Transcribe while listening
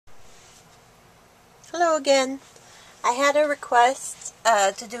Hello again. I had a request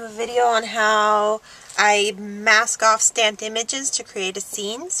to do a video on how I mask off stamped images to create a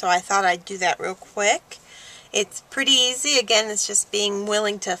scene, so I thought I'd do that real quick. It's pretty easy. Again, it's just being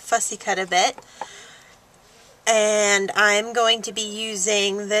willing to fussy cut a bit. And I'm going to be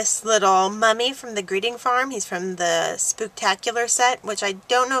using this little mummy from the Greeting Farm. He's from the Spooktacular set, which I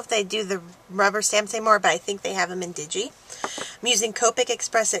don't know if they do the rubber stamps anymore, but I think they have them in Digi. I'm using Copic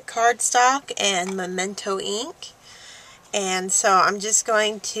X-Press It cardstock and Memento ink. And so I'm just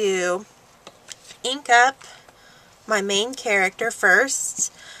going to ink up my main character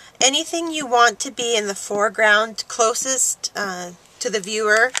first. Anything you want to be in the foreground closest to the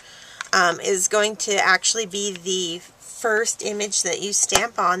viewer is going to actually be the first image that you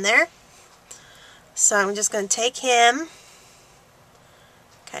stamp on there. So I'm just going to take him,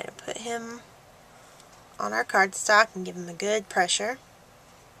 kind of put him on our cardstock and give him a good pressure.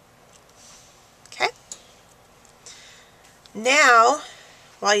 Okay. Now,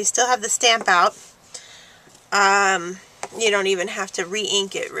 while you still have the stamp out, you don't even have to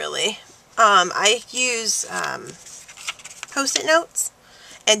re-ink it really. I use Post-it notes,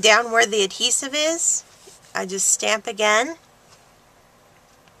 and down where the adhesive is, I just stamp again.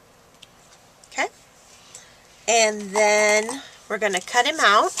 Okay. And then we're going to cut him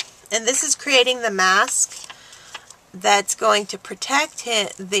out, and this is creating the mask that's going to protect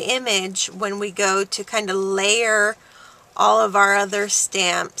the image when we go to kind of layer all of our other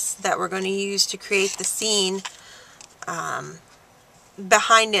stamps that we're going to use to create the scene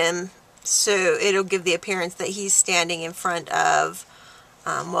behind him, so it'll give the appearance that he's standing in front of,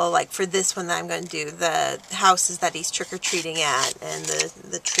 well, like for this one I'm going to do the houses that he's trick-or-treating at and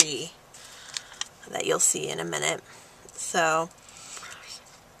the tree that you'll see in a minute. So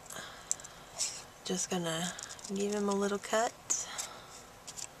just going to give him a little cut.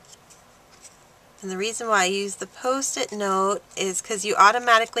 And the reason why I use the Post-it note is because you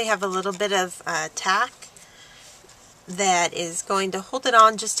automatically have a little bit of tack that is going to hold it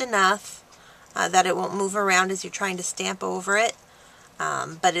on just enough that it won't move around as you're trying to stamp over it.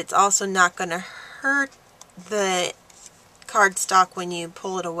 But it's also not going to hurt the cardstock when you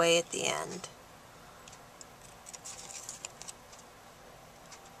pull it away at the end.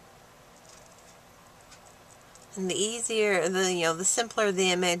 And the easier, the simpler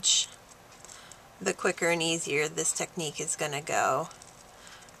the image, the quicker and easier this technique is going to go.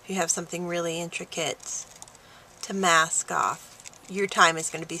 If you have something really intricate to mask off, your time is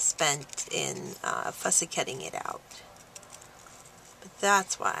going to be spent in fussy cutting it out. But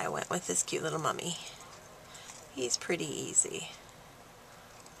that's why I went with this cute little mummy. He's pretty easy.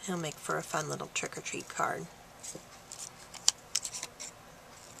 He'll make for a fun little trick-or-treat card.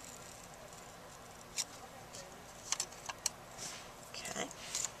 Okay.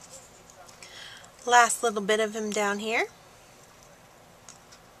 Last little bit of him down here.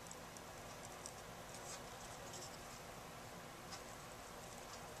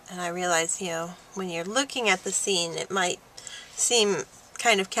 And I realize, when you're looking at the scene, it might seem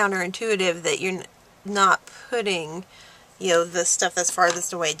kind of counterintuitive that you're not putting, the stuff that's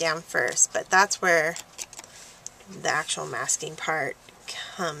farthest away down first. But that's where the actual masking part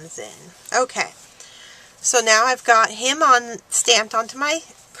comes in. Okay. So now I've got him stamped onto my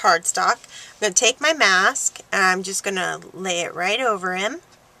cardstock. I'm going to take my mask, and I'm just going to lay it right over him,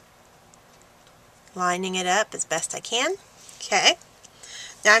 lining it up as best I can. Okay.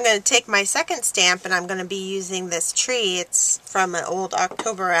 Now I'm going to take my second stamp, and I'm going to be using this tree. It's from an old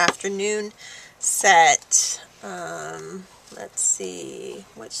October Afternoon set. Let's see,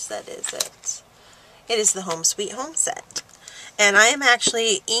 which set is it? It is the Home Sweet Home set. And I am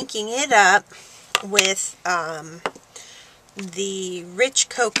actually inking it up with the Rich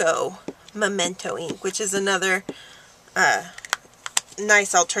Cocoa Memento ink, which is another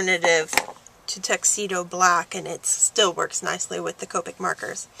nice alternative to Tuxedo Black, and it still works nicely with the Copic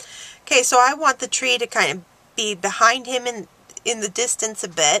markers. Okay, so I want the tree to kind of be behind him in the distance a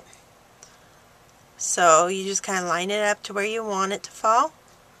bit. So you just kind of line it up to where you want it to fall.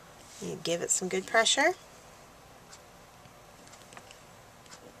 You give it some good pressure.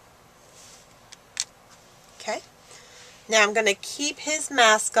 Okay. Now I'm going to keep his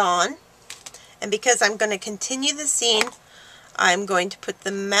mask on, and because I'm going to continue the scene, I'm going to put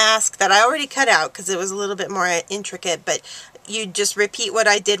the mask that I already cut out because it was a little bit more intricate, but you just repeat what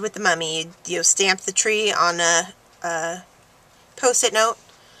I did with the mummy. You stamp the tree on a Post-it note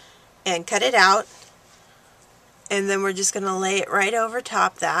and cut it out, and then we're just going to lay it right over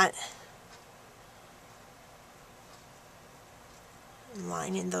top that,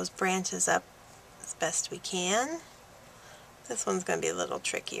 lining those branches up as best we can. This one's going to be a little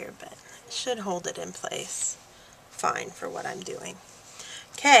trickier, but it should hold it in place fine for what I'm doing.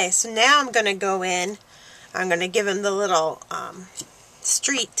 Okay, so now I'm going to go in. I'm going to give him the little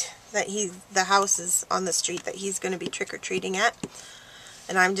street that the house is on the street that he's going to be trick-or-treating at.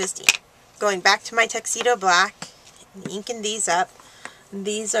 And I'm just going back to my tuxedo black and inking these up.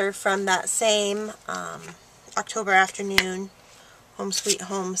 These are from that same October Afternoon Home Sweet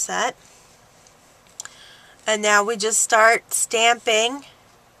Home set. And now we just start stamping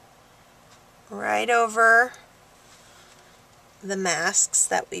right over the masks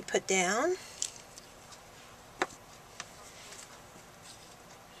that we put down.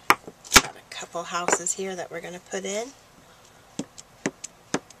 Got a couple houses here that we're going to put in.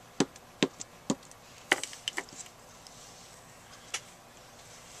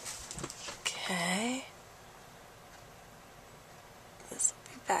 Okay. This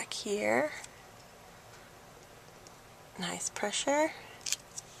will be back here. Nice pressure.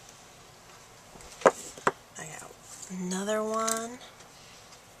 I got another one.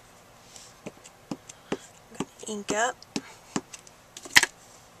 I'm going to ink up.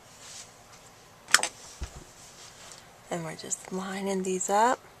 And we're just lining these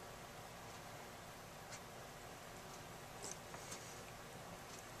up.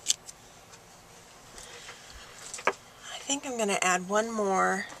 I think I'm going to add one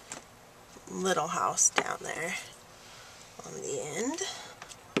more little house down there on the end.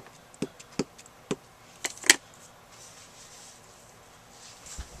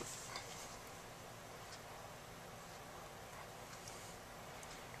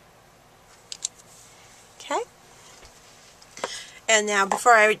 Okay. And now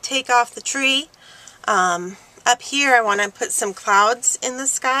before I take off the tree, up here I want to put some clouds in the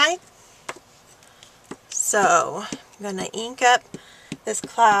sky. So I'm going to ink up this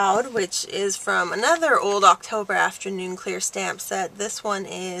cloud, which is from another old October Afternoon clear stamp set. This one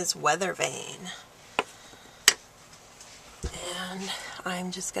is Weather Vane. And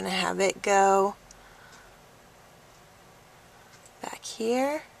I'm just going to have it go back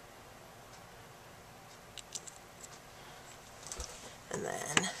here. And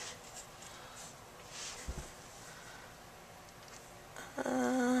then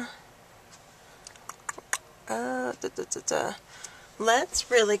let's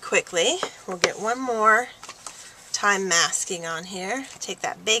really quickly, we'll get one more time masking on here. Take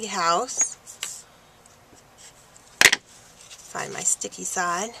that big house, find my sticky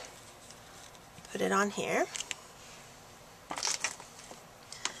side, put it on here,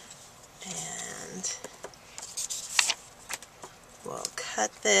 and we'll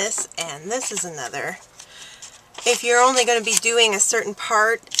cut this. And this is another, if you're only going to be doing a certain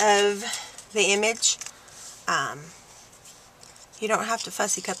part of the image, you don't have to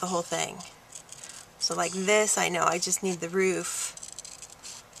fussy cut the whole thing. So like this, I know I just need the roof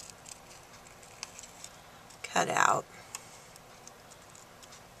cut out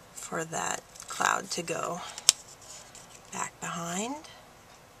for that cloud to go back behind.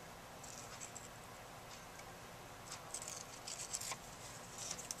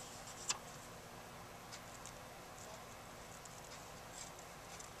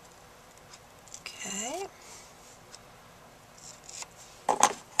 Okay.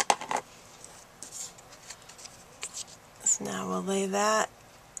 So now we'll lay that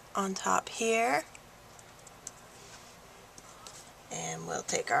on top here. And we'll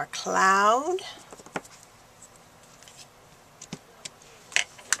take our cloud.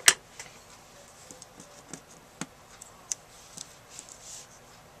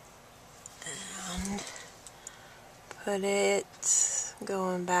 And put it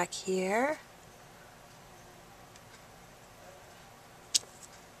going back here.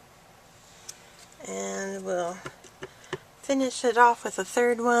 And we'll finish it off with a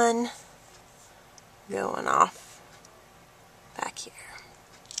third one going off back here.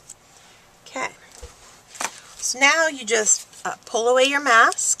 Okay, so now you just pull away your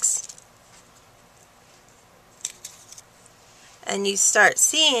masks and you start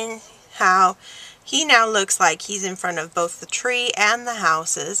seeing how he now looks like he's in front of both the tree and the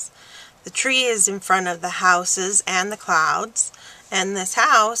houses. The tree is in front of the houses and the clouds, and this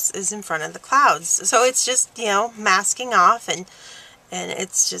house is in front of the clouds. So it's just, you know, masking off, and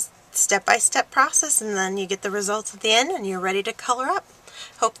it's just step-by-step process, and then you get the results at the end and you're ready to color up.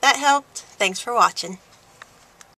 Hope that helped. Thanks for watching.